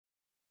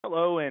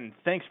Hello, and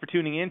thanks for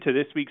tuning in to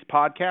this week's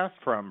podcast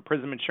from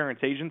Prism Insurance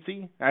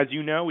Agency. As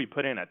you know, we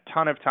put in a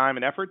ton of time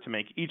and effort to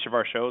make each of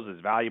our shows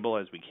as valuable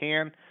as we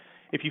can.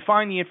 If you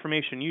find the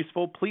information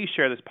useful, please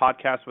share this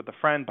podcast with a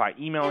friend by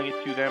emailing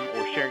it to them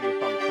or sharing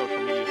this on the social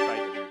media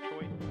site of your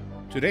choice.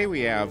 Today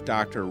we have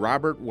Dr.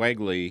 Robert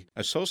Wegley,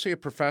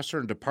 Associate Professor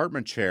and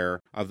Department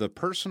Chair of the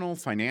Personal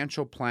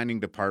Financial Planning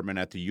Department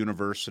at the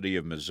University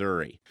of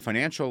Missouri.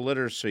 Financial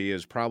literacy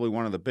is probably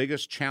one of the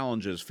biggest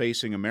challenges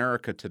facing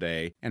America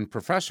today, and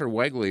Professor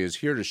Wegley is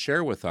here to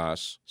share with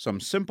us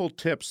some simple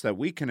tips that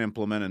we can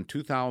implement in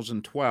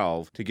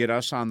 2012 to get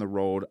us on the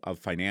road of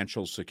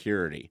financial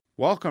security.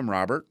 Welcome,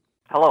 Robert.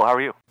 Hello, how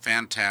are you?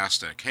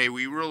 Fantastic. Hey,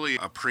 we really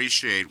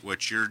appreciate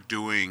what you're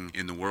doing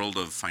in the world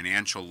of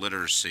financial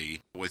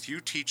literacy. With you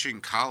teaching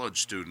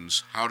college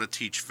students how to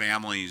teach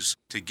families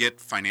to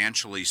get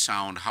financially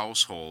sound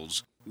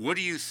households, what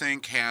do you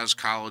think has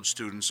college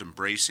students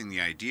embracing the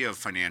idea of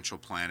financial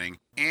planning,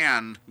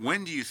 and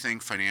when do you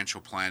think financial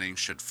planning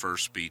should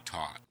first be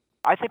taught?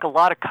 I think a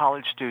lot of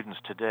college students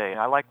today, and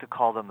I like to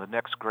call them the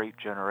next great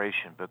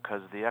generation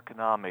because of the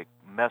economic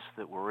mess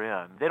that we're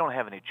in, they don't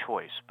have any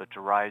choice but to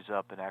rise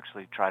up and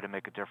actually try to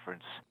make a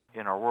difference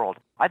in our world.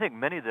 I think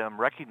many of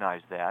them recognize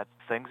that.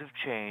 Things have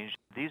changed.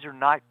 These are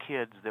not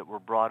kids that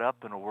were brought up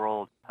in a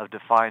world of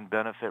defined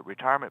benefit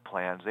retirement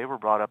plans. They were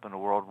brought up in a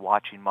world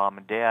watching mom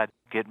and dad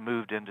get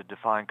moved into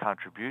defined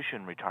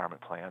contribution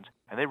retirement plans,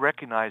 and they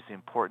recognize the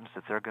importance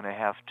that they're going to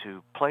have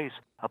to place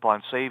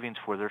upon savings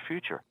for their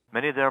future.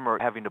 Many of them are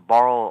having to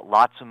borrow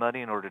lots of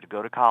money in order to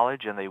go to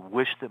college, and they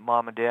wish that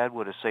mom and dad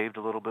would have saved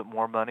a little bit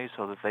more money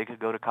so that they could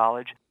go to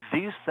college.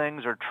 These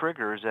things are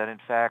triggers that, in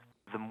fact,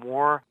 the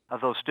more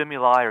of those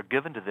stimuli are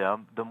given to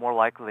them, the more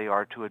likely they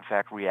are to, in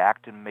fact,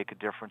 react and make a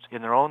difference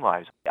in their own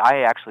lives. I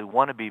actually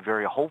want to be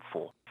very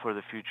hopeful for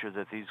the future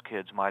that these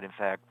kids might, in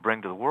fact,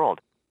 bring to the world.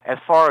 As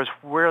far as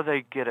where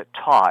they get it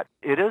taught,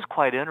 it is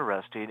quite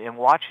interesting. In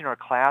watching our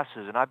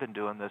classes, and I've been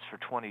doing this for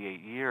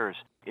 28 years,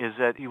 is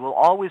that you will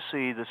always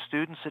see the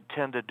students that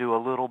tend to do a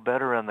little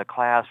better in the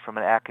class from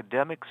an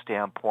academic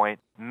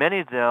standpoint. Many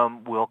of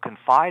them will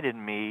confide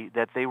in me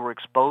that they were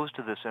exposed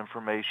to this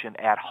information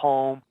at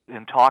home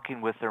in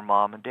talking with their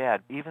mom and dad,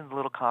 even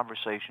little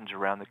conversations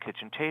around the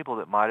kitchen table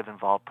that might have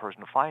involved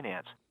personal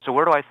finance. So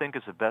where do I think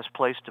is the best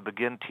place to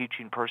begin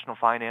teaching personal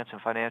finance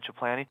and financial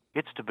planning?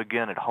 It's to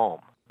begin at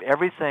home.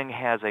 Everything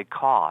has a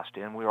cost,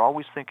 and we're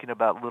always thinking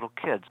about little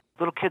kids.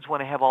 Little kids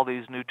want to have all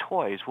these new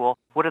toys. Well,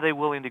 what are they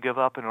willing to give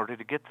up in order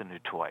to get the new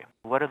toy?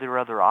 What are their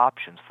other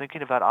options?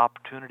 Thinking about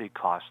opportunity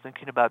costs,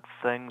 thinking about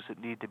things that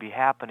need to be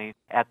happening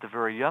at the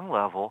very young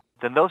level,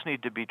 then those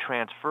need to be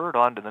transferred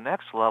on to the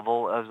next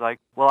level as like,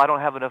 well, I don't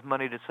have enough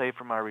money to save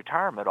for my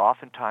retirement.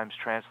 Oftentimes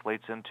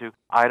translates into,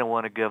 I don't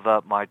want to give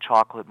up my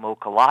chocolate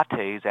mocha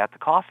lattes at the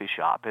coffee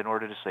shop in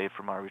order to save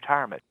for my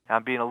retirement.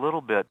 I'm being a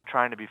little bit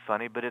trying to be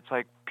funny, but it's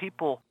like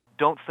people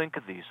don't think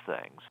of these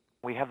things.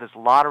 We have this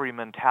lottery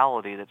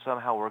mentality that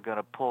somehow we're going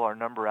to pull our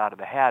number out of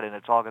the hat and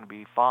it's all going to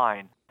be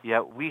fine,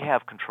 yet we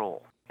have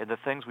control. And the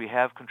things we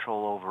have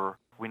control over,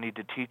 we need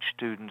to teach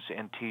students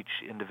and teach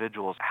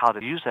individuals how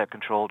to use that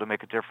control to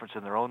make a difference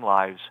in their own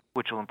lives,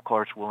 which will, of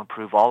course, will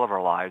improve all of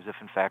our lives if,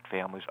 in fact,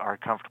 families are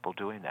comfortable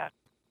doing that.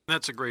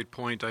 That's a great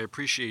point. I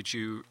appreciate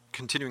you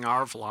continuing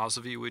our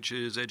philosophy, which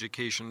is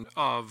education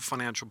of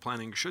financial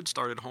planning should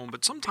start at home.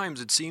 But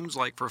sometimes it seems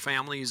like for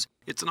families,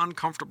 it's an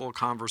uncomfortable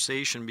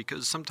conversation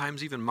because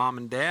sometimes even mom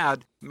and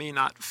dad may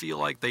not feel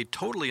like they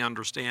totally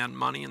understand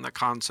money and the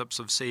concepts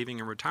of saving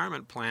and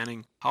retirement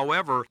planning.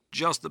 However,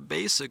 just the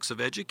basics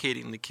of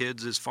educating the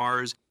kids as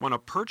far as when a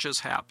purchase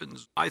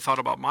happens. I thought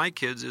about my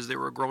kids as they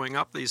were growing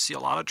up, they see a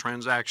lot of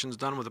transactions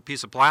done with a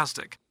piece of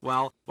plastic.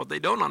 Well, what they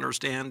don't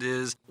understand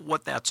is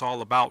what that's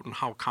all about and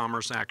how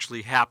commerce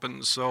actually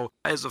happens. So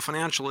as a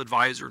financial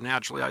advisor,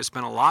 naturally, I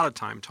spent a lot of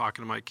time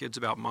talking to my kids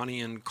about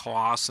money and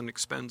costs and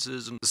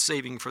expenses and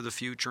saving for the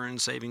future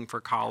and saving for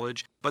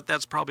college. But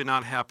that's probably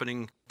not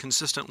happening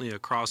consistently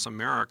across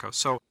America.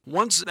 So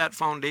once that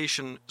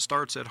foundation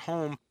starts at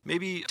home,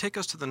 maybe take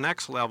us to the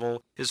next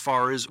level as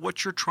far as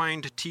what you're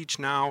trying to teach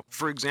now.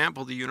 For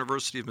example, the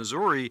University of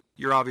Missouri,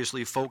 you're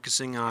obviously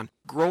focusing on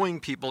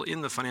growing people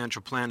in the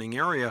financial planning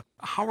area.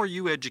 How are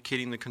you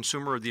educating the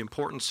consumer of the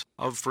importance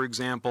of, for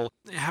example,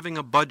 having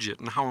a budget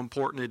and how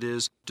important it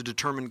is to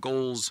determine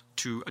goals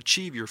to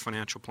achieve your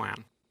financial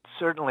plan?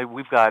 Certainly,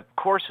 we've got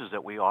courses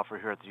that we offer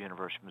here at the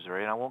University of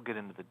Missouri, and I won't get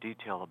into the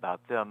detail about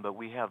them, but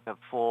we have a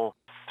full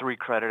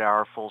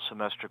 3-credit-hour full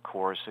semester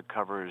course that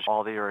covers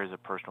all the areas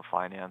of personal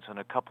finance, and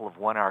a couple of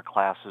 1-hour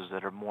classes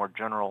that are more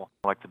general,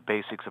 like the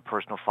basics of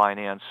personal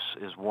finance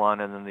is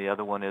one, and then the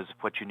other one is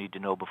what you need to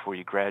know before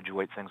you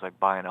graduate, things like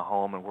buying a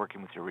home and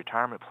working with your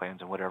retirement plans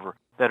and whatever,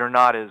 that are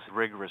not as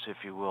rigorous, if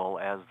you will,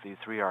 as the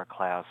 3-hour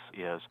class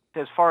is.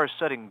 As far as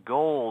setting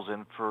goals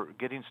and for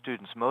getting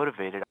students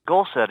motivated,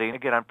 goal setting,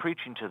 again, I'm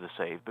preaching to the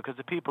saved because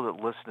the people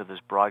that listen to this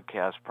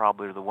broadcast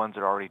probably are the ones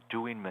that are already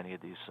doing many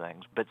of these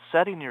things. But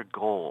setting your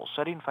goals,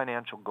 setting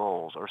financial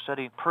goals, or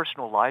setting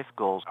personal life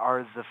goals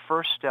are the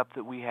first step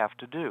that we have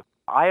to do.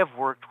 I have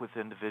worked with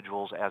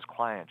individuals as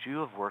clients. You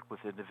have worked with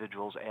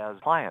individuals as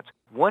clients.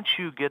 Once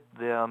you get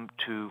them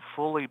to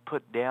fully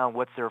put down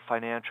what their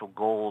financial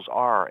goals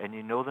are, and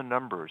you know the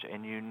numbers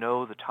and you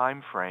know the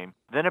time frame,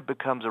 then it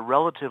becomes a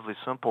relatively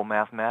simple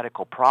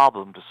mathematical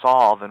problem to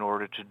solve in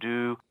order to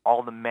do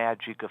all the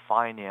magic of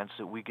finance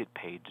that we get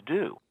paid to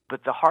do.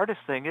 But the hardest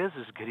thing is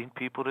getting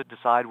people to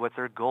decide what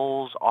their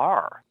goals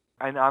are.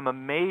 And I'm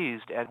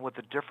amazed at what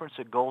the difference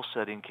that goal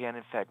setting can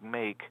in fact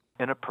make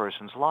in a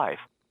person's life.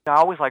 Now, I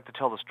always like to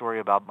tell the story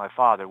about my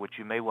father, which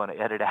you may want to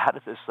edit out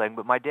of this thing,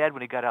 but my dad,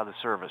 when he got out of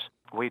the service,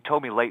 he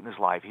told me late in his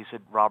life, he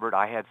said, Robert,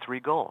 I had 3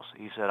 goals.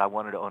 He said, I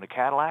wanted to own a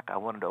Cadillac, I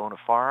wanted to own a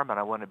farm, and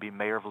I wanted to be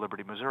mayor of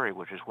Liberty, Missouri,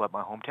 which is what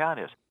my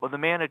hometown is. Well, the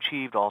man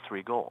achieved all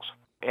 3 goals.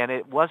 And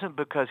it wasn't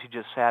because he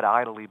just sat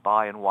idly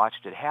by and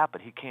watched it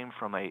happen. He came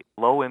from a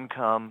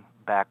low-income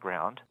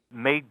background,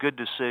 made good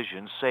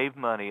decisions, saved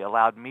money,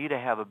 allowed me to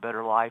have a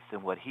better life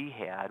than what he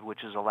had,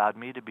 which has allowed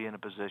me to be in a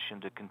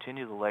position to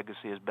continue the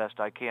legacy as best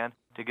I can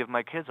to give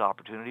my kids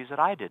opportunities that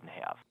I didn't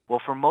have.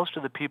 Well, for most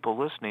of the people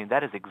listening,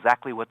 that is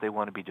exactly what they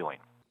want to be doing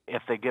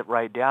if they get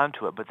right down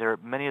to it. But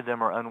many of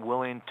them are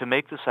unwilling to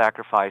make the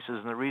sacrifices,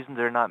 and the reason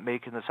they're not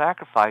making the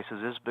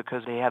sacrifices is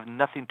because they have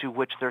nothing to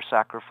which they're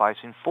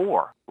sacrificing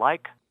for,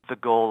 like the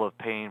goal of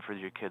paying for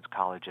your kids'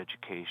 college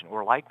education,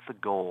 or like the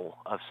goal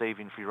of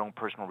saving for your own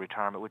personal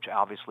retirement, which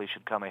obviously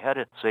should come ahead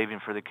of saving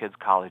for the kids'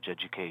 college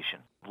education,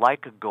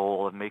 like a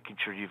goal of making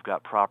sure you've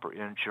got proper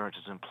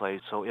insurances in place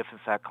so if in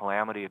fact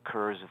calamity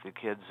occurs, if the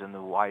kids and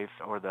the wife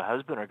or the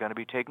husband are going to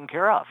be taken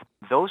care of.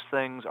 Those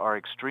things are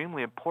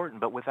extremely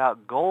important, but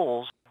without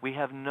goals, we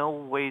have no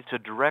way to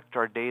direct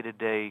our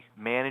day-to-day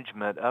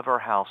management of our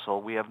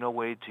household. We have no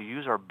way to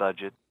use our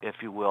budget, if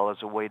you will, as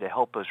a way to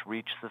help us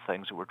reach the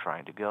things that we're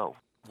trying to go.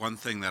 One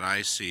thing that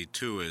I see,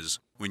 too, is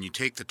when you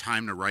take the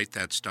time to write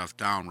that stuff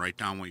down, write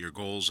down what your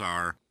goals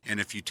are, and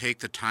if you take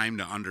the time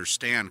to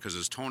understand, because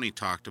as Tony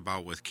talked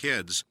about with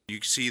kids, you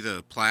see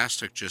the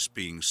plastic just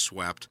being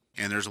swept,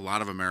 and there's a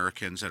lot of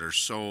Americans that are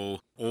so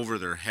over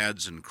their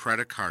heads in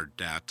credit card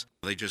debt,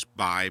 they just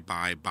buy,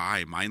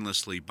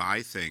 mindlessly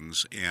buy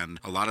things,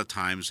 and a lot of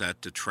times that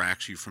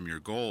detracts you from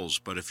your goals.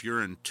 But if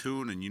you're in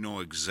tune and you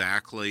know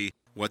exactly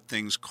what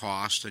things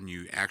cost and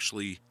you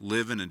actually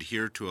live and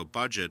adhere to a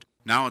budget,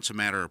 now it's a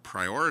matter of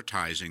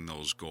prioritizing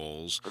those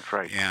goals. That's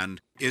right.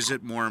 And is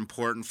it more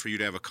important for you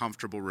to have a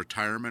comfortable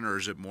retirement, or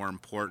is it more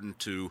important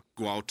to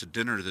go out to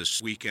dinner this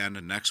weekend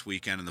and next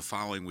weekend and the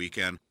following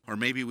weekend? Or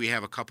maybe we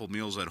have a couple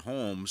meals at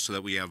home so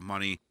that we have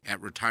money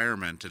at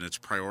retirement, and it's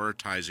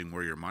prioritizing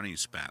where your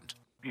money's spent.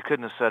 You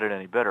couldn't have said it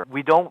any better.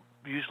 We don't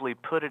usually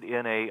put it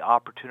in a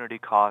opportunity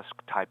cost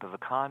type of a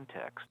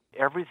context.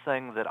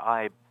 Everything that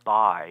I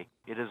buy,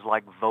 it is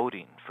like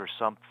voting for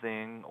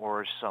something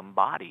or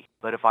somebody.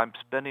 But if I'm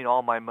spending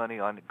all my money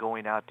on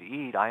going out to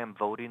eat, I am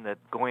voting that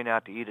going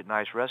out to eat at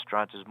nice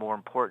restaurants is more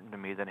important to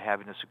me than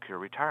having a secure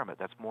retirement.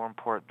 That's more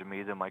important to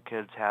me than my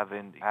kids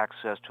having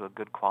access to a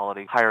good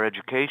quality higher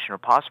education, or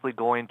possibly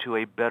going to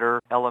a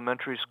better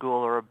elementary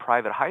school or a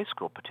private high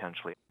school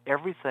potentially.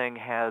 Everything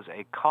has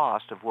a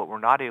cost of what we're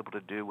not able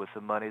to do with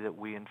the money that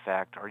we in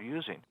fact are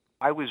using.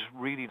 I was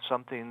reading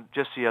something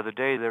just the other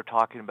day. They're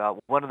talking about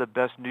one of the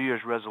best New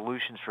Year's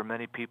resolutions for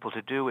many people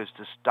to do is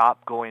to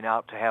stop going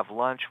out to have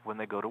lunch when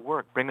they go to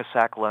work. Bring a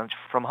sack lunch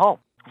from home.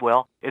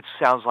 Well, it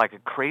sounds like a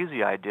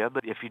crazy idea,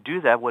 but if you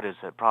do that, what is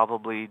it?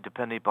 Probably,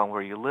 depending upon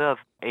where you live,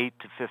 $8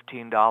 to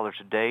 $15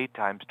 a day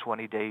times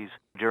 20 days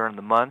during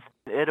the month.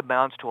 It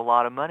amounts to a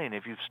lot of money, and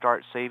if you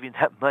start saving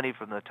that money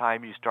from the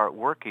time you start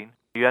working,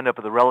 you end up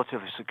with a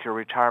relatively secure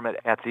retirement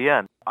at the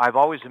end. I've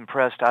always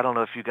impressed, I don't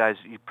know if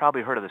you've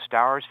probably heard of the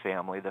Stowers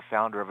family, the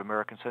founder of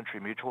American Century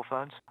Mutual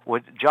Funds.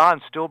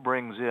 John still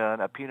brings in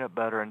a peanut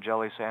butter and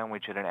jelly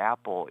sandwich and an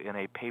apple in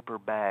a paper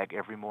bag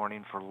every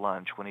morning for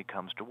lunch when he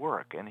comes to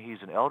work. And he's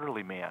an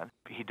elderly man.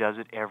 He does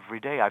it every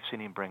day. I've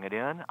seen him bring it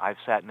in. I've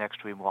sat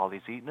next to him while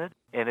he's eating it.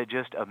 And it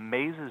just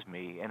amazes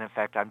me. And in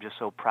fact, I'm just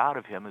so proud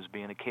of him as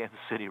being a Kansas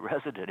City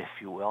resident, if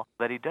you will,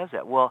 that he does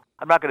that. Well,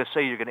 I'm not going to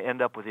say you're going to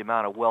end up with the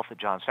amount of wealth that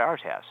John Stowers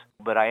has,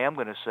 but I am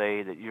going to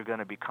say that you're going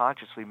to be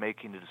consciously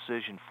making a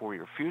decision for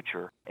your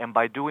future. And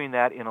by doing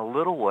that in a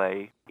little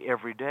way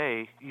every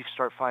day, you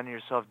start finding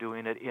yourself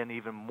doing it in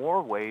even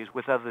more ways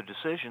with other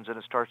decisions, and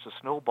it starts to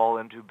snowball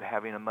into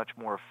having a much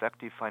more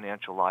effective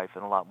financial life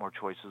and a lot more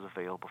choices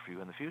available for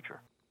you in the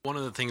future. One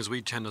of the things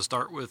we tend to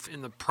start with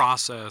in the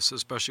process,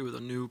 especially with a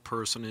new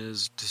person,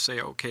 is to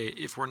say, okay,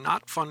 if we're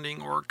not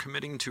funding or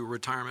committing to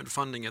retirement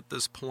funding at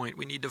this point,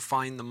 we need to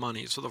find the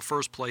money. So the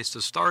first place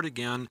to start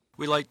again,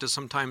 we like to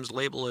sometimes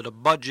label it a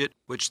budget,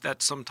 which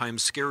that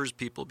sometimes scares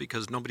people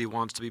because nobody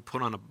wants to be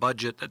put on a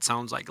budget. That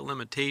sounds like a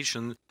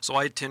limitation. So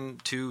I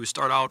tend to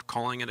start out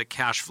calling it a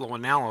cash flow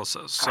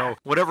analysis. So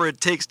whatever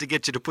it takes to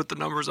get you to put the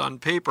numbers on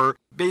paper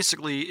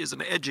basically is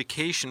an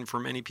education for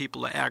many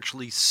people to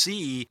actually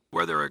see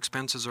where their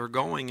expenses are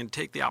going and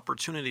take the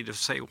opportunity to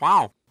say,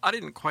 wow, I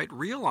didn't quite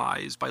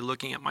realize by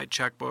looking at my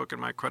checkbook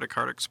and my credit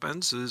card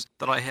expenses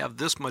that I have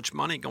this much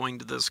money going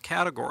to this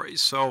category.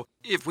 So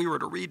if we were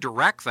to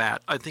redirect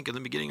that, I think in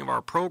the beginning of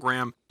our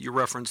program, you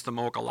referenced the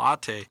mocha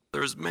latte.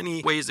 There's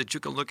many ways that you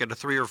can look at a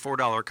 $3 or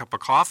 $4 cup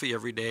of coffee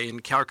every day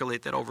and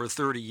calculate that over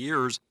 30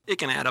 years, it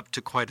can add up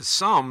to quite a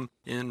sum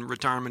in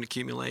retirement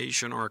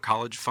accumulation or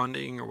college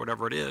funding or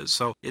whatever it is.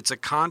 So it's a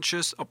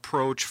conscious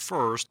approach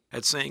first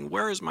at saying,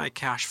 where is my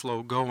cash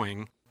flow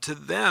going? To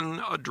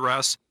then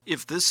address,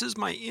 if this is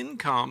my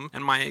income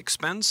and my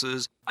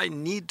expenses, I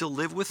need to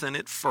live within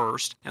it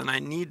first, and I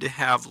need to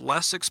have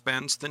less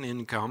expense than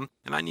income,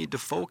 and I need to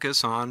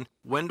focus on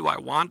when do I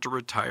want to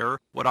retire,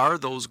 what are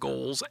those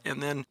goals,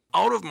 and then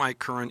out of my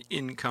current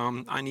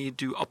income, I need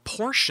to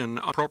apportion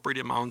appropriate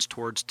amounts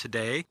towards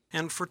today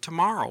and for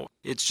tomorrow.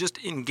 It's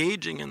just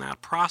engaging in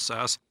that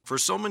process. For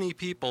so many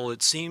people,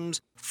 it seems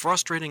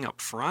frustrating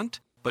up front.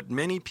 But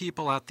many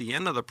people at the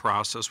end of the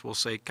process will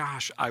say,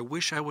 gosh, I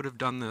wish I would have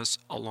done this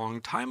a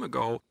long time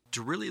ago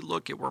to really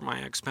look at where my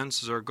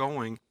expenses are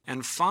going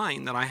and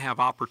find that I have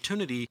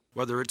opportunity,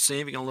 whether it's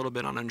saving a little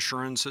bit on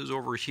insurances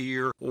over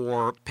here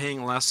or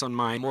paying less on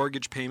my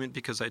mortgage payment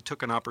because I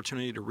took an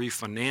opportunity to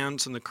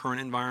refinance in the current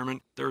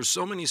environment. There are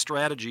so many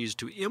strategies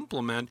to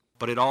implement,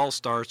 but it all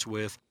starts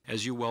with,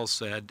 as you well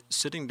said,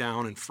 sitting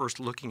down and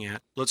first looking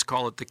at, let's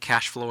call it the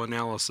cash flow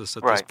analysis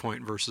at this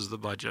point versus the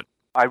budget.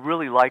 I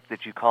really like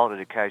that you called it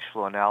a cash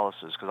flow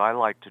analysis because I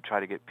like to try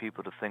to get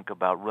people to think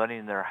about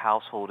running their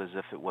household as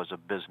if it was a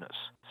business.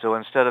 So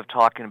instead of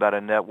talking about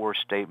a net worth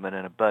statement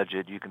and a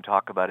budget, you can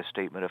talk about a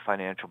statement of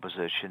financial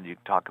position. You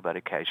can talk about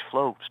a cash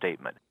flow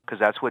statement because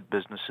that's what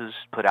businesses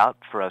put out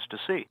for us to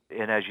see.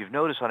 And as you've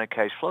noticed on a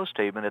cash flow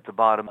statement, at the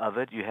bottom of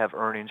it, you have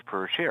earnings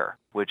per share,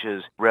 which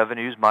is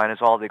revenues minus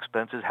all the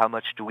expenses. How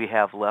much do we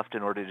have left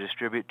in order to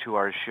distribute to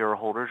our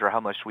shareholders, or how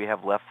much do we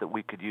have left that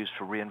we could use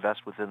to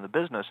reinvest within the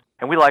business?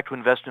 And we like to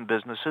invest in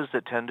businesses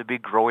that tend to be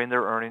growing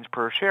their earnings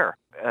per share.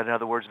 In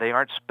other words, they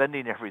aren't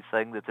spending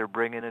everything that they're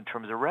bringing in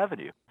terms of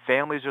revenue.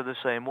 Families are the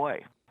same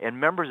way. And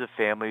members of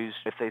families,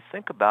 if they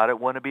think about it,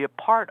 want to be a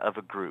part of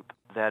a group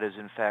that is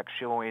in fact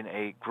showing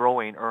a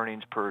growing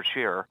earnings per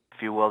share,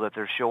 if you will, that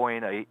they're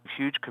showing a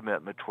huge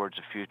commitment towards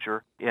the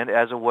future and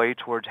as a way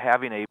towards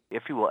having a,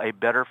 if you will, a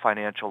better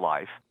financial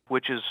life,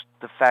 which is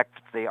the fact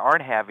that they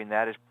aren't having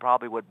that is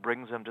probably what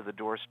brings them to the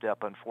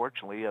doorstep,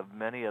 unfortunately, of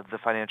many of the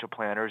financial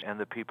planners and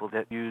the people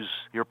that use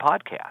your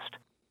podcast.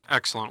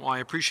 Excellent. Well, I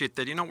appreciate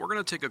that. We're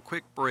going to take a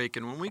quick break,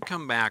 and when we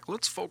come back,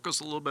 let's focus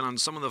a little bit on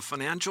some of the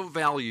financial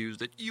values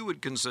that you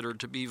would consider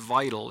to be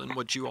vital in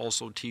what you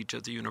also teach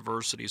at the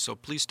university. So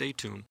please stay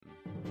tuned.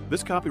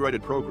 This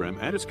copyrighted program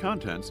and its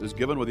contents is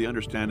given with the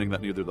understanding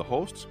that neither the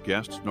hosts,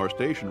 guests, nor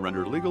station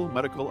render legal,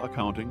 medical,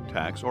 accounting,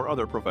 tax, or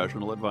other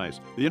professional advice.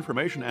 The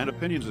information and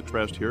opinions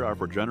expressed here are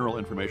for general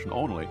information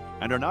only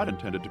and are not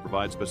intended to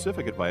provide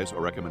specific advice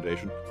or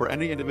recommendation for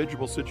any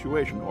individual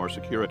situation or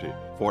security.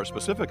 For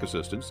specific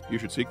assistance, you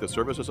should seek the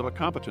services of a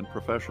competent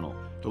professional.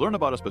 To learn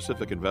about a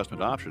specific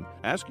investment option,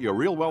 ask your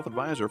Real Wealth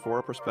advisor for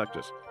a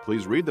prospectus.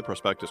 Please read the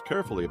prospectus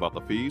carefully about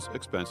the fees,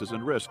 expenses,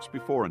 and risks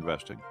before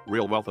investing.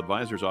 Real Wealth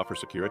advisors offer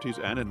securities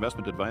and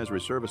investment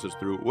advisory services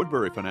through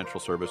Woodbury Financial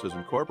Services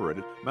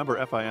Incorporated, member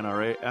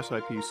FINRA,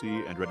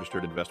 SIPC, and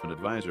registered investment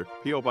advisor,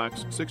 P.O.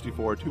 Box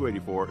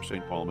 64284,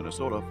 St. Paul,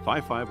 Minnesota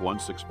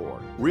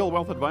 55164. Real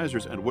Wealth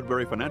Advisors and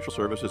Woodbury Financial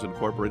Services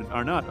Incorporated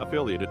are not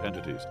affiliated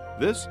entities.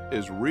 This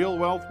is Real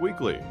Wealth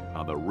Weekly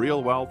on the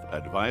Real Wealth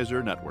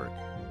Advisor Network.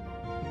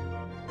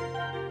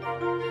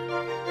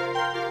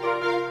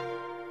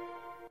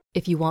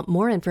 If you want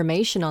more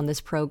information on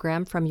this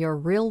program from your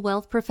Real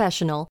Wealth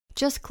professional,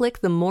 just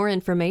click the More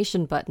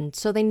Information button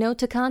so they know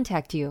to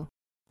contact you.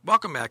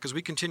 Welcome back as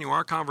we continue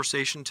our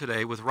conversation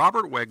today with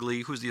Robert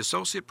Wegley, who's the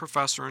Associate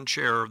Professor and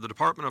Chair of the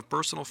Department of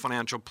Personal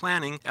Financial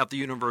Planning at the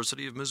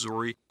University of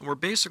Missouri. And we're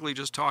basically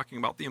just talking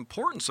about the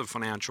importance of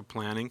financial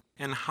planning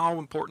and how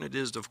important it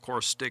is to, of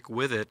course, stick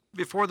with it.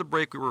 Before the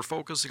break, we were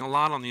focusing a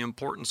lot on the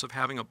importance of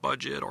having a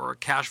budget or a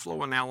cash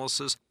flow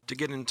analysis to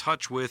get in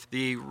touch with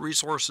the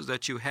resources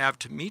that you have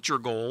to meet your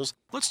goals.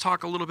 Let's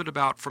talk a little bit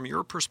about, from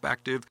your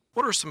perspective,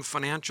 what are some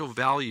financial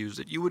values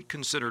that you would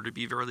consider to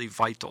be very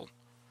vital?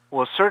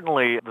 Well,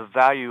 certainly the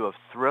value of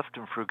thrift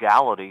and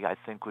frugality, I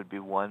think, would be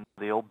one.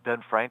 The old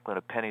Ben Franklin,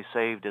 a penny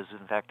saved is,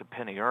 in fact, a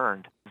penny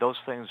earned. Those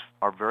things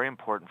are very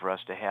important for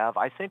us to have.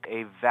 I think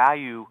a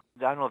value,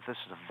 I don't know if this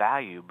is a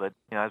value, but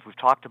as we've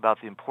talked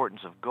about the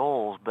importance of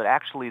goals, but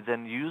actually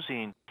then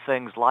using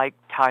things like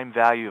time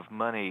value of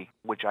money,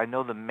 which I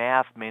know the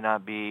math may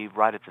not be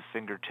right at the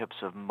fingertips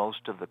of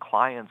most of the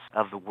clients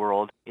of the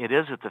world. It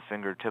is at the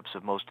fingertips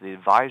of most of the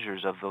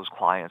advisors of those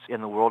clients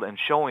in the world, and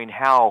showing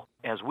how,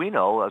 as we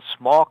know, a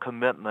small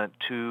commitment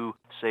to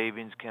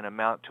savings can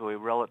amount to a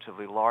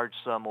relatively large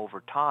sum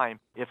over time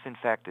if, in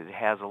fact, it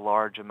has a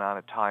large amount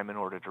of time in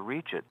order to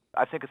reach it.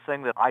 I think a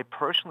thing that I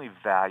personally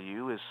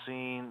value is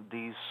seeing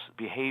these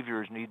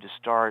behaviors need to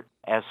start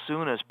as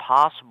soon as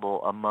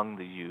possible among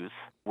the youth.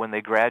 When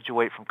they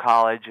graduate from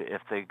college,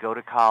 if they go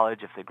to college,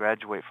 if they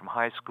graduate from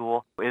high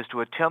school, is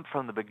to attempt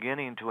from the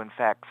beginning to, in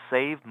fact,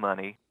 save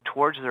money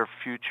towards their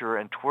future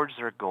and towards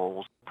their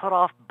goals. Put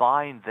off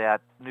buying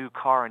that new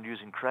car and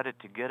using credit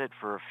to get it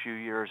for a few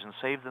years and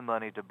save the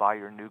money to buy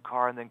your new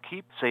car, and then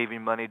keep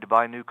saving money to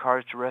buy new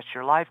cars the rest of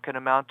your life. Can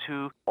amount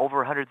to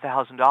over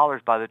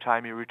 $100,000 by the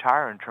time you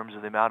retire in terms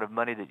of the amount of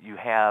money that you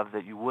have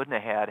that you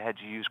wouldn't have had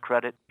you used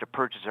credit to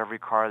purchase every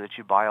car that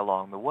you buy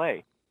along the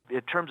way.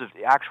 In terms of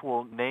the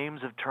actual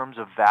names, in terms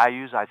of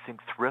values, I think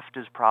thrift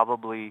is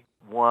probably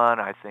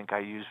one. I think I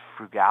use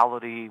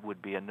frugality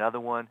would be another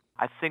one.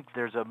 I think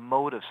there's a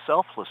mode of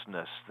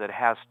selflessness that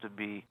has to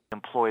be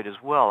employed as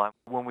well.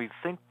 When we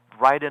think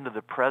right into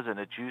the present,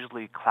 it's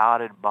usually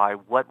clouded by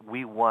what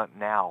we want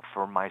now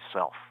for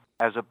myself,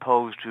 as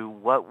opposed to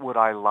what would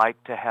I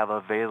like to have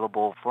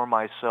available for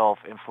myself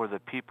and for the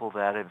people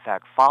that in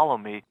fact follow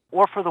me,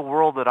 or for the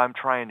world that I'm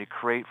trying to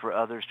create for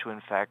others to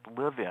in fact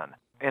live in.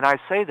 And I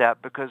say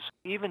that because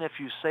even if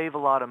you save a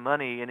lot of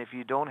money and if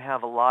you don't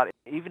have a lot,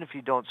 even if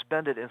you don't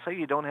spend it, and say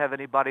you don't have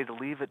anybody to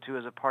leave it to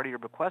as a part of your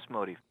bequest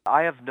motive,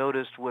 I have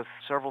noticed with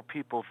several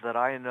people that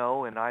I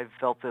know, and I've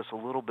felt this a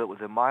little bit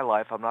within my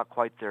life, I'm not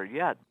quite there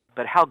yet,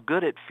 but how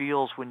good it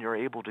feels when you're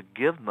able to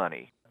give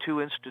money to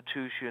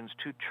institutions,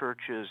 to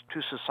churches,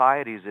 to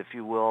societies, if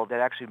you will, that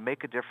actually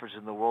make a difference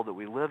in the world that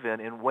we live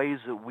in ways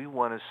that we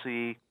want to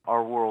see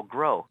our world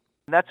grow.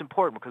 And that's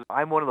important because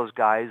I'm one of those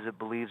guys that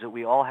believes that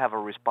we all have a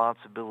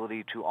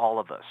responsibility to all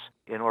of us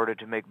in order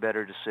to make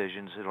better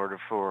decisions, in order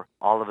for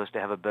all of us to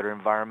have a better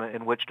environment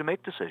in which to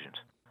make decisions.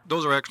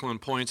 Those are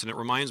excellent points, and it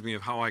reminds me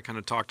of how I kind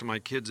of talk to my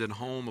kids at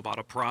home about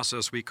a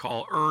process we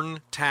call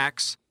earn,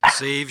 tax,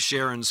 save,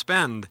 share, and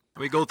spend.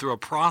 We go through a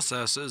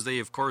process as they,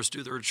 of course,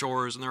 do their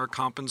chores and they're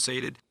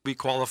compensated. We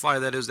qualify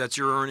that as that's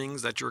your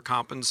earnings, that's your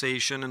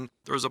compensation, and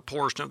there's a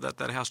portion of that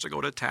that has to go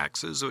to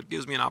taxes. So it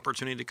gives me an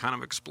opportunity to kind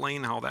of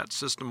explain how that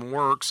system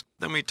works.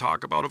 Then we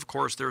talk about, of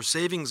course, their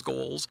savings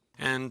goals,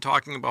 and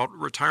talking about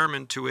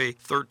retirement to a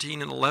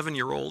 13 and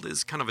 11-year-old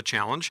is kind of a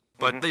challenge,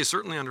 but they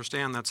certainly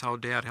understand that's how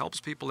Dad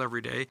helps people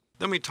every day.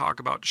 Then we talk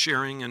about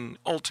sharing and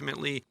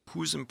ultimately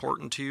who's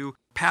important to you,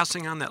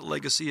 passing on that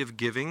legacy of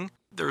giving.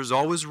 There's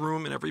always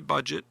room in every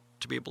budget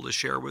to be able to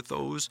share with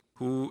those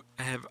who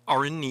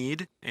are in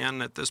need.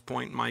 And at this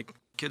point in my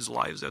kids'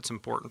 lives, that's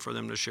important for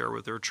them to share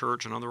with their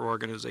church and other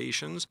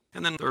organizations.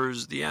 And then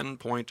there's the end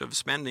point of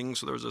spending.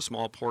 So there's a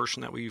small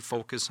portion that we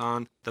focus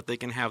on that they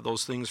can have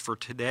those things for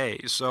today.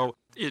 So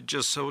it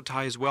just so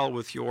ties well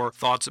with your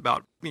thoughts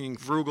about being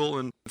frugal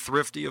and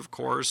thrifty, of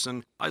course.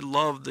 And I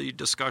love the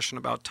discussion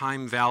about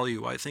time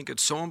value. I think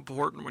it's so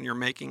important when you're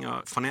making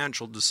a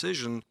financial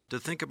decision to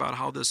think about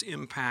how this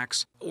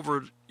impacts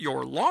over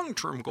your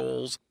long-term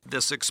goals.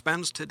 This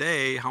expense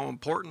today, how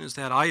important is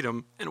that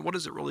item, and what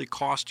does it really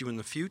cost you in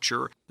the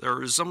future?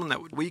 There is someone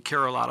that we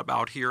care a lot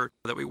about here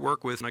that we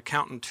work with, an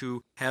accountant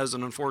who has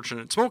an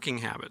unfortunate smoking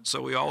habit.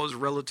 So we always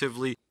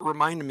relatively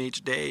remind him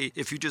each day,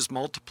 if you just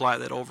multiply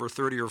that over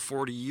 30 or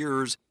 40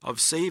 years of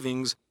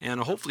savings,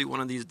 and hopefully one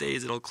of these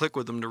days it'll click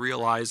with them to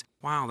realize,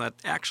 wow, that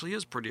actually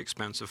is pretty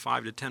expensive,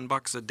 $5 to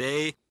 $10 a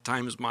day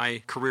times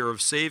my career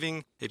of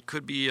saving. It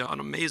could be an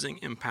amazing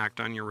impact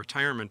on your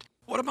retirement.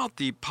 What about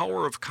the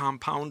power of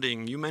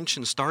compounding? You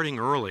mentioned starting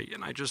early,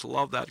 and I just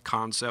love that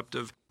concept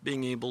of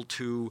being able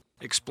to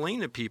explain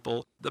to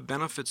people the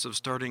benefits of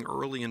starting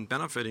early and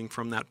benefiting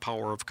from that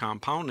power of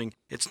compounding.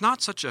 It's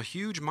not such a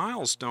huge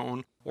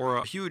milestone or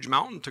a huge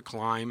mountain to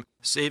climb,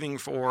 saving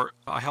for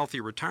a healthy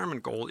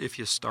retirement goal if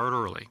you start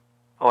early.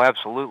 Oh,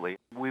 absolutely.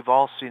 We've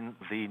all seen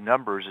the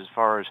numbers as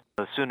far as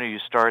the sooner you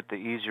start, the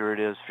easier it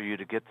is for you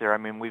to get there. I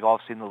mean, we've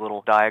all seen the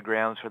little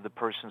diagrams where the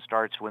person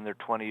starts when they're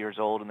 20 years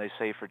old and they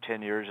save for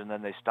 10 years and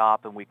then they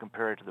stop, and we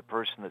compare it to the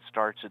person that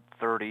starts at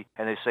 30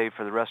 and they save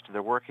for the rest of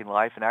their working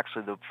life. And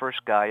actually the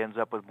first guy ends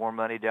up with more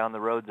money down the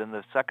road than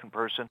the second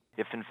person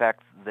if in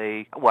fact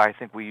I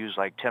think we use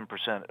like 10%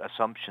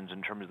 assumptions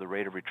in terms of the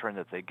rate of return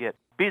that they get.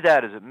 Be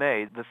that as it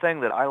may, the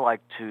thing that I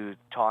like to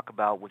talk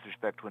about with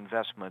respect to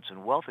investments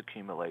and wealth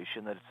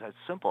accumulation, that it's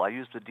simple. I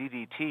use the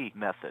DDT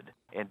method.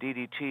 And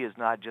DDT is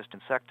not just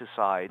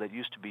insecticide that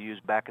used to be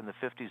used back in the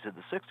 50s and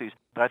the 60s,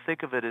 but I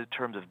think of it in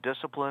terms of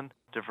discipline,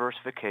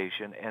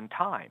 diversification, and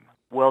time.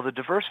 Well, the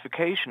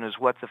diversification is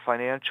what the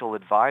financial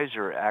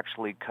advisor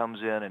actually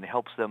comes in and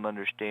helps them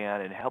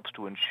understand and helps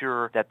to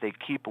ensure that they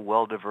keep a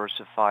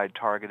well-diversified,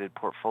 targeted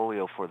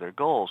portfolio for their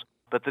goals.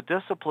 But the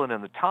discipline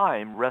and the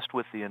time rest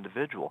with the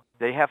individual.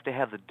 They have to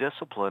have the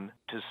discipline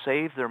to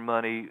save their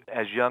money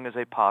as young as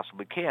they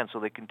possibly can so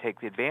they can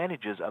take the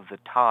advantages of the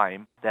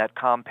time that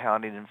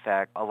compounding, in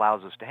fact,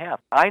 allows us to have.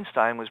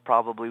 Einstein was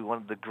probably one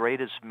of the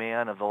greatest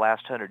men of the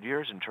last 100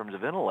 years in terms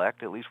of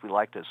intellect. At least we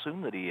like to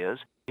assume that he is.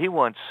 He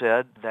once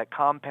said that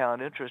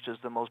compound interest is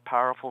the most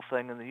powerful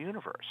thing in the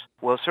universe.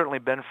 Well, certainly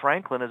Ben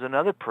Franklin is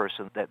another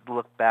person that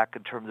looked back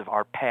in terms of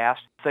our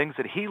past, things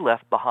that he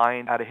left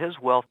behind out of his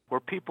wealth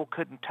where people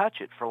couldn't touch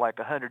it for like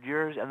 100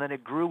 years, and then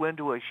it grew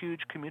into a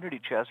huge community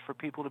chest for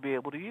people to be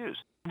able to use.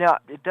 Now,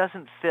 it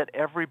doesn't fit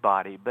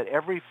everybody, but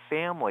every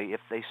family, if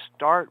they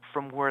start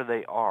from where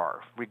they are,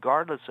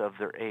 regardless of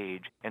their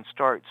age, and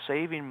start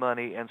saving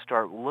money and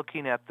start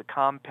looking at the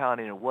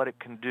compounding and what it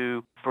can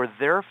do for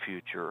their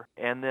future,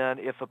 and then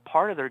if a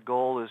part of their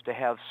goal is to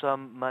have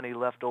some money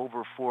left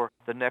over for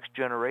the next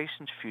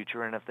generation's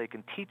future, and if they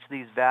can teach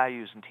these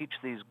values and teach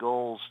these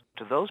goals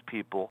to those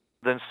people,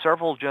 then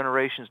several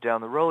generations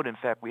down the road, in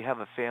fact, we have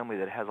a family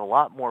that has a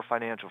lot more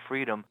financial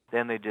freedom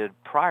than they did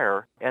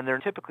prior, and they're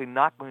typically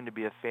not going to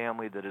be a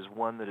family that is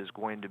one that is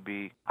going to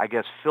be, I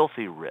guess,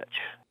 filthy rich.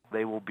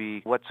 They will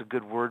be, what's a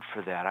good word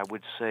for that? I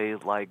would say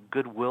like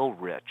goodwill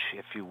rich,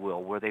 if you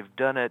will, where they've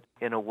done it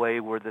in a way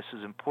where this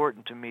is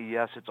important to me.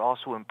 Yes, it's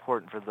also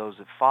important for those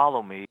that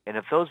follow me. And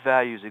if those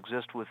values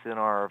exist within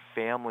our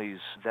families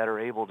that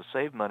are able to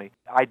save money,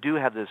 I do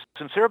have this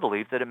sincere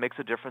belief that it makes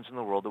a difference in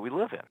the world that we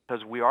live in,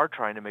 because we are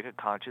trying to make a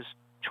conscious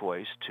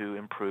choice to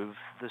improve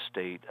the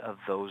state of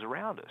those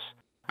around us.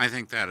 I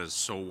think that is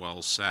so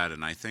well said,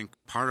 and I think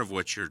part of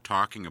what you're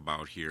talking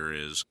about here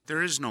is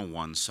there is no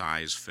one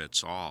size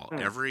fits all.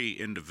 Every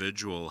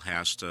individual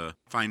has to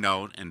find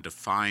out and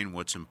define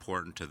what's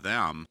important to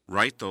them,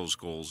 write those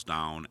goals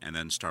down, and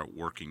then start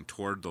working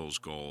toward those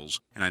goals.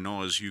 And I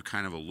know, as you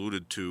kind of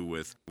alluded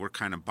to, we're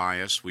kind of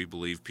biased. We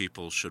believe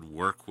people should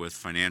work with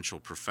financial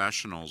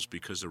professionals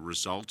because the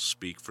results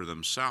speak for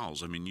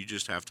themselves. I mean, you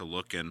just have to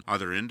look in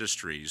other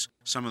industries.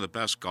 Some of the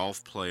best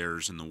golf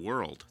players in the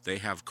world, they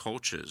have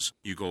coaches.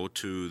 You go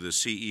to the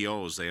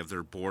CEOs, they have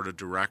their board of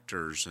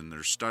directors and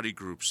their study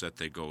groups that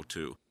they go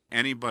to.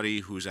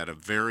 Anybody who's at a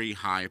very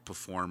high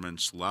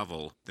performance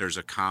level, there's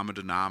a common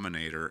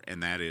denominator,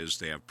 and that is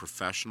they have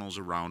professionals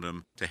around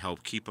them to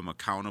help keep them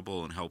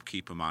accountable and help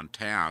keep them on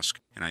task.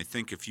 And I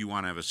think if you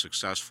want to have a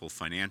successful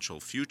financial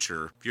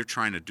future, if you're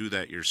trying to do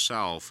that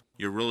yourself,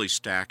 you're really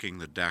stacking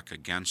the deck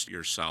against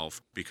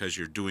yourself because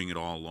you're doing it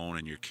all alone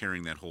and you're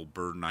carrying that whole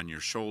burden on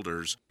your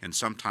shoulders. And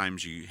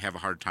sometimes you have a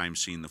hard time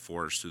seeing the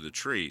forest through the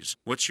trees.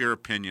 What's your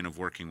opinion of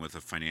working with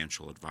a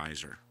financial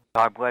advisor?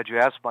 I'm glad you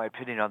asked my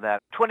opinion on that.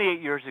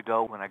 28 years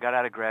ago, when I got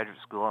out of graduate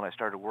school and I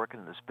started working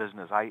in this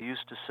business, I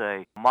used to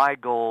say my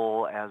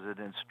goal as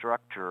an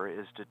instructor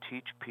is to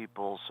teach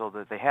people so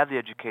that they have the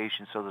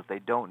education so that they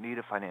don't need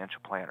a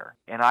financial planner.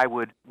 And I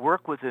would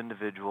work with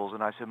individuals,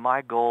 and I said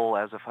my goal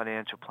as a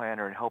financial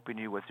planner in helping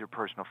you with your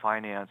personal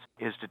finance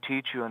is to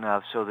teach you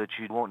enough so that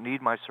you won't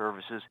need my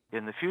services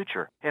in the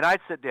future. And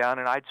I'd sit down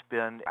and I'd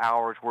spend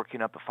hours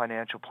working up a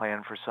financial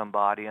plan for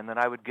somebody, and then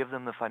I would give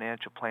them the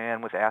financial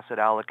plan with asset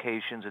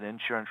allocations and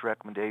insurance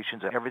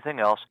recommendations and everything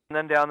else. And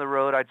then down the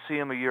road, I'd see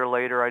them a year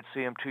later, I'd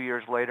see them 2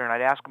 years later, and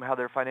I'd ask them how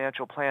their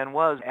financial plan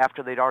was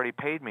after they'd already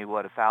paid me,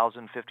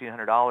 $1,000,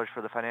 $1,500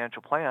 for the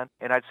financial plan.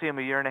 And I'd see them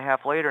a year and a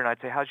half later, and I'd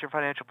say, how's your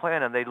financial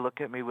plan? And they'd look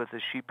at me with a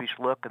sheepish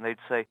look, and they'd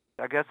say,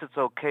 I guess it's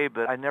okay,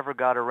 but I never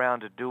got around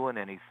to doing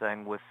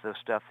anything with the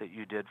stuff that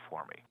you did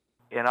for me.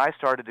 And I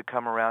started to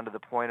come around to the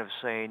point of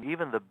saying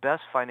even the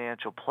best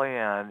financial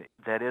plan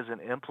that isn't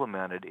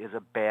implemented is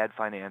a bad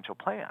financial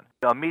plan.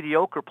 A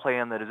mediocre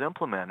plan that is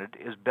implemented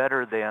is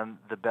better than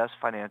the best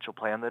financial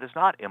plan that is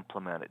not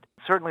implemented.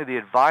 Certainly the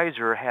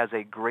advisor has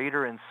a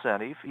greater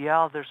incentive.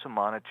 Yeah, there's some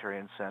monetary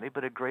incentive,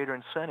 but a greater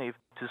incentive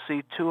to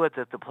see to it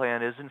that the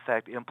plan is in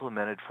fact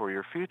implemented for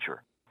your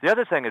future. The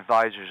other thing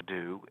advisors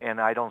do,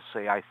 and I don't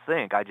say I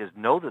think, I just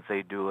know that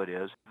they do it,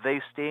 is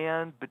they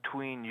stand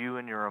between you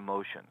and your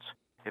emotions.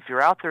 If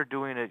you're out there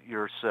doing it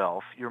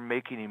yourself, you're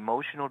making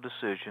emotional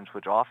decisions,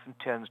 which often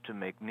tends to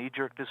make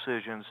knee-jerk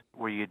decisions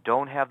where you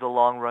don't have the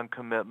long-run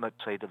commitment,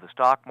 say, to the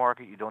stock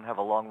market. You don't have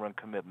a long-run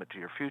commitment to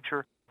your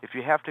future. If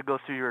you have to go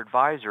through your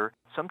advisor,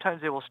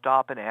 sometimes they will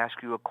stop and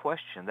ask you a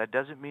question. That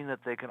doesn't mean that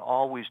they can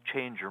always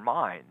change your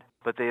mind,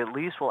 but they at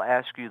least will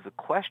ask you the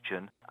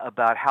question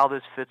about how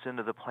this fits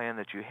into the plan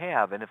that you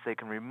have. And if they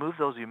can remove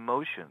those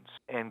emotions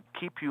and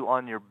keep you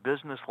on your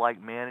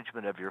business-like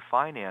management of your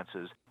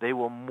finances, they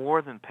will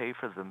more than pay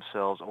for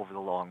themselves over the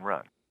long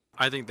run.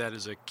 I think that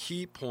is a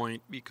key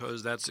point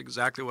because that's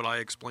exactly what I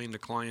explain to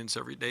clients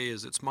every day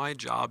is it's my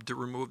job to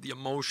remove the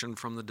emotion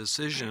from the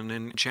decision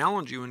and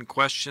challenge you and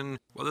question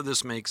whether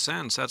this makes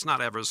sense. That's not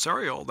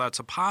adversarial, that's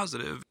a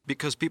positive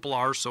because people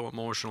are so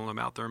emotional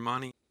about their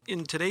money.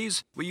 In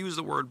today's, we use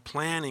the word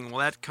planning.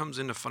 Well, that comes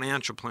into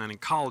financial planning,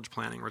 college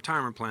planning,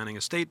 retirement planning,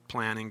 estate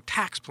planning,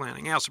 tax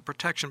planning, asset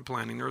protection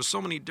planning. There are so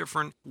many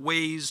different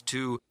ways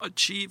to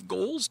achieve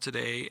goals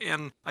today,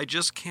 and I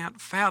just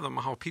can't fathom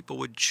how people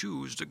would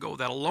choose to go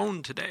that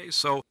alone today.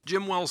 So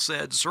Jim well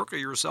said, circle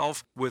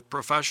yourself with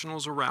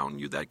professionals around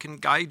you that can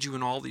guide you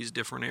in all these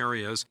different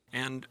areas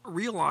and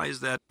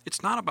realize that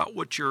it's not about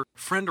what your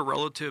friend or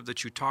relative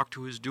that you talk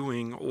to is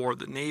doing or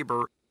the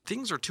neighbor.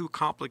 Things are too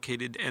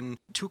complicated and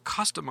too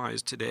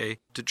customized today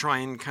to try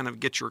and kind of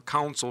get your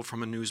counsel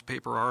from a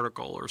newspaper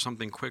article or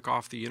something quick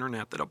off the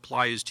internet that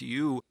applies to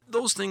you.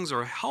 Those things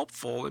are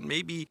helpful and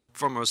maybe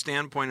from a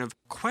standpoint of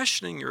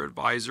questioning your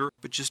advisor,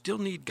 but you still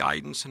need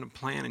guidance and a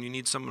plan and you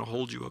need someone to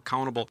hold you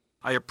accountable.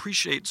 I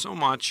appreciate so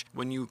much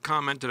when you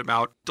commented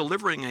about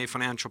delivering a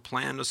financial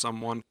plan to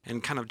someone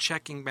and kind of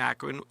checking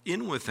back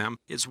in with them.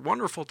 It's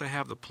wonderful to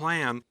have the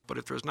plan, but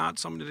if there's not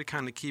somebody to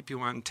kind of keep you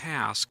on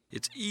task,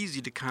 it's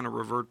easy to kind of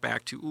revert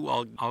back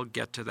to, I'll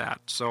get to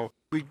that. So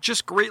we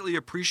just greatly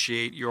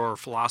appreciate your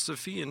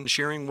philosophy and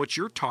sharing what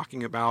you're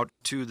talking about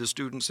to the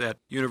students at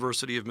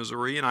University of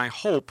Missouri, and I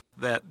hope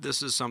that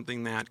this is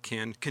something that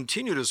can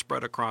continue to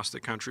spread across the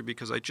country,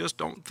 because I just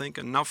don't think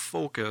enough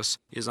focus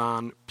is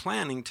on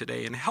planning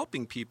today and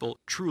helping people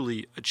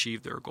truly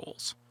achieve their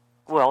goals.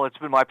 Well, it's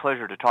been my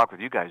pleasure to talk with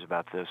you guys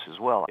about this as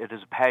well. It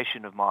is a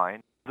passion of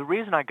mine. The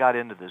reason I got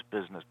into this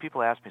business,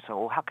 people ask me,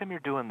 well, how come you're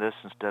doing this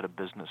instead of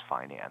business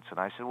finance? And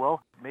I said,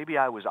 well, maybe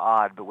I was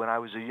odd, but when I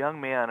was a young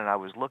man and I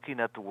was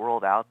looking at the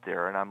world out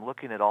there and I'm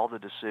looking at all the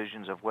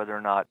decisions of whether or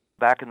not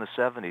back in the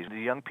 70s, the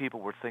young people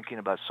were thinking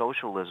about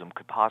socialism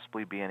could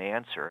possibly be an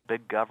answer,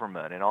 big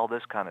government and all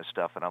this kind of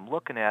stuff. And I'm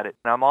looking at it,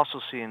 and I'm also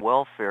seeing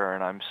welfare,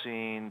 and I'm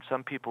seeing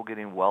some people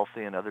getting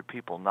wealthy and other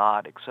people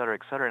not, et cetera,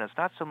 et cetera. And it's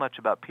not so much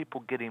about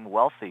people getting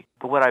wealthy,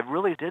 but what I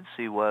really did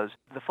see was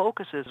the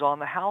focus is on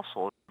the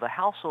household. The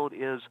household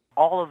is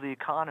all of the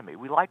economy.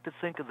 We like to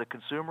think of the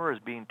consumer as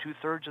being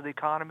 2/3 of the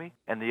economy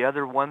and the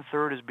other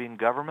 1/3 as being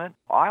government.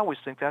 I always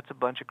think that's a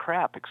bunch of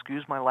crap,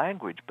 excuse my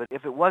language. But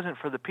if it wasn't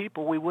for the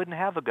people, we wouldn't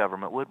have a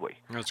government, would we?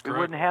 That's correct.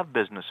 We wouldn't have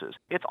businesses.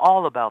 It's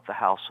all about the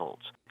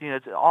households.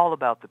 It's all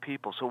about the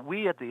people. So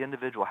we at the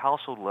individual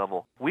household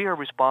level, we are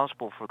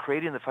responsible for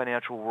creating the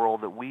financial world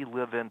that we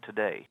live in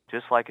today,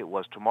 just like it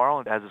was tomorrow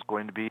and as it's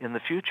going to be in the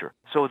future.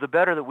 So the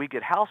better that we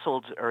get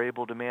households are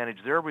able to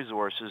manage their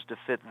resources to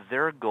fit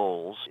their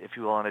goals, if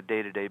you will, on a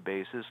day-to-day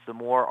basis, the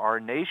more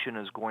our nation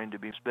is going to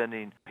be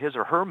spending his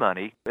or her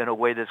money in a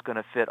way that's going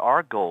to fit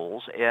our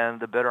goals. And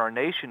the better our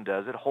nation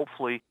does it,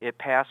 hopefully it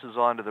passes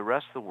on to the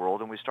rest of the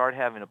world and we start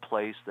having a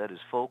place that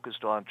is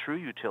focused on true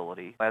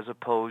utility as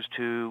opposed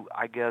to,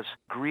 I guess,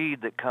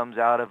 greed that comes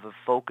out of a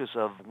focus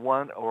of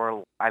one,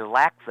 or I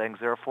lack things,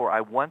 therefore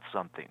I want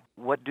something.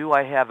 What do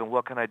I have and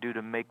what can I do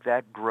to make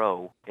that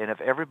grow? And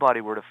if everybody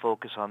were to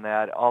focus on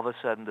that, all of a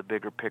sudden the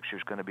bigger picture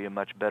is going to be a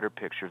much better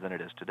picture than it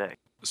is today.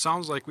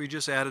 Sounds like we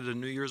just added a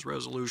New Year's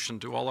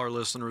resolution to all our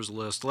listeners'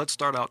 list. Let's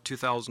start out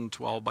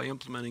 2012 by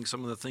implementing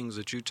some of the things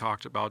that you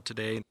talked about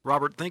today.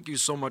 Robert, thank you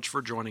so much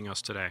for joining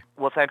us today.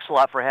 Well, thanks a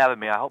lot for having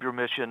me. I hope your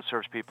mission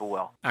serves people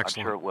well.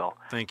 Excellent. I'm sure it will.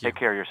 Thank you. Take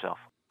care of yourself.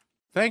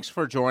 Thanks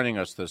for joining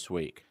us this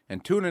week,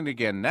 and tune in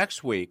again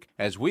next week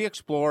as we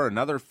explore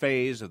another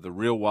phase of the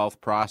Real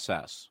Wealth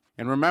process.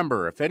 And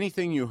remember, if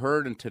anything you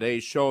heard in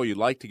today's show you'd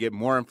like to get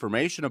more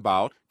information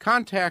about,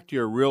 contact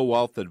your Real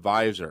Wealth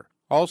advisor.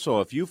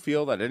 Also, if you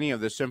feel that any of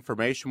this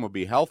information will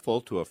be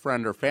helpful to a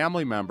friend or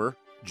family member,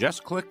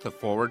 just click the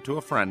Forward to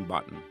a Friend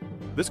button.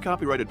 This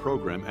copyrighted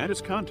program and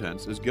its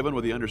contents is given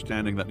with the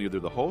understanding that neither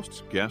the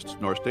hosts, guests,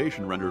 nor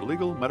station render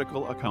legal,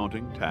 medical,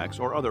 accounting, tax,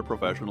 or other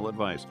professional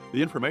advice.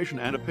 The information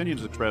and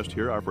opinions expressed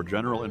here are for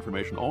general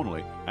information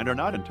only and are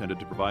not intended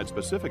to provide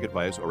specific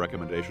advice or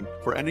recommendation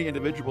for any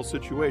individual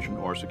situation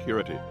or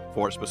security.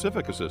 For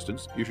specific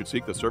assistance, you should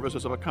seek the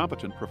services of a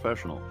competent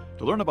professional.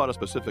 To learn about a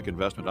specific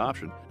investment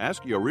option,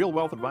 ask your Real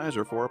Wealth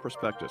advisor for a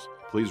prospectus.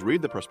 Please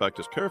read the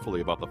prospectus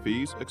carefully about the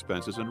fees,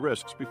 expenses, and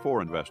risks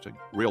before investing.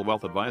 Real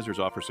Wealth advisors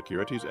offer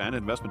securities and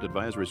investment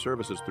advisory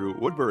services through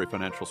Woodbury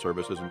Financial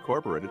Services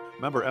Incorporated,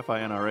 member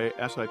FINRA,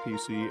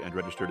 SIPC, and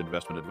registered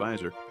investment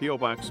advisor, P.O.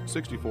 Box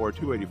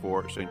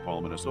 64284, St.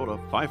 Paul, Minnesota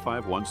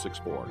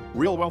 55164.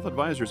 Real Wealth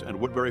Advisors and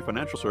Woodbury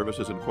Financial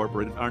Services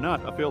Incorporated are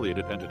not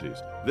affiliated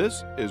entities.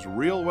 This is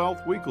Real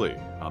Wealth Weekly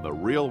on the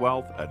Real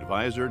Wealth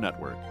Advisor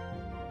Network.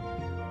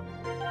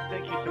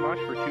 Thank you so much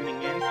for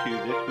tuning in to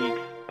this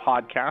week's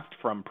podcast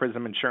from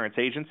Prism Insurance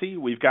Agency.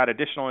 We've got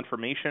additional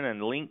information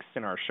and links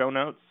in our show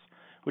notes,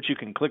 which you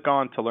can click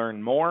on to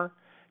learn more.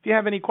 If you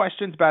have any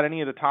questions about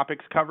any of the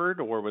topics covered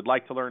or would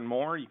like to learn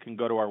more, you can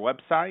go to our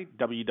website,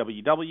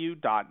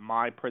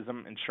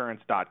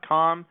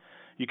 www.myprisminsurance.com.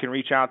 You can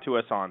reach out to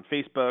us on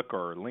Facebook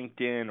or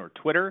LinkedIn or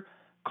Twitter.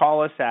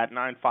 Call us at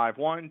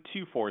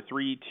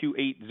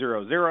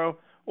 951-243-2800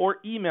 or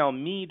email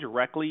me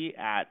directly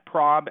at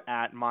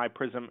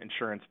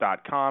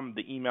prob@myprisminsurance.com.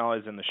 The email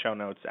is in the show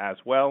notes as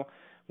well.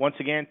 Once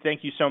again,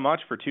 thank you so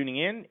much for tuning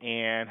in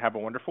and have a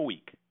wonderful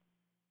week.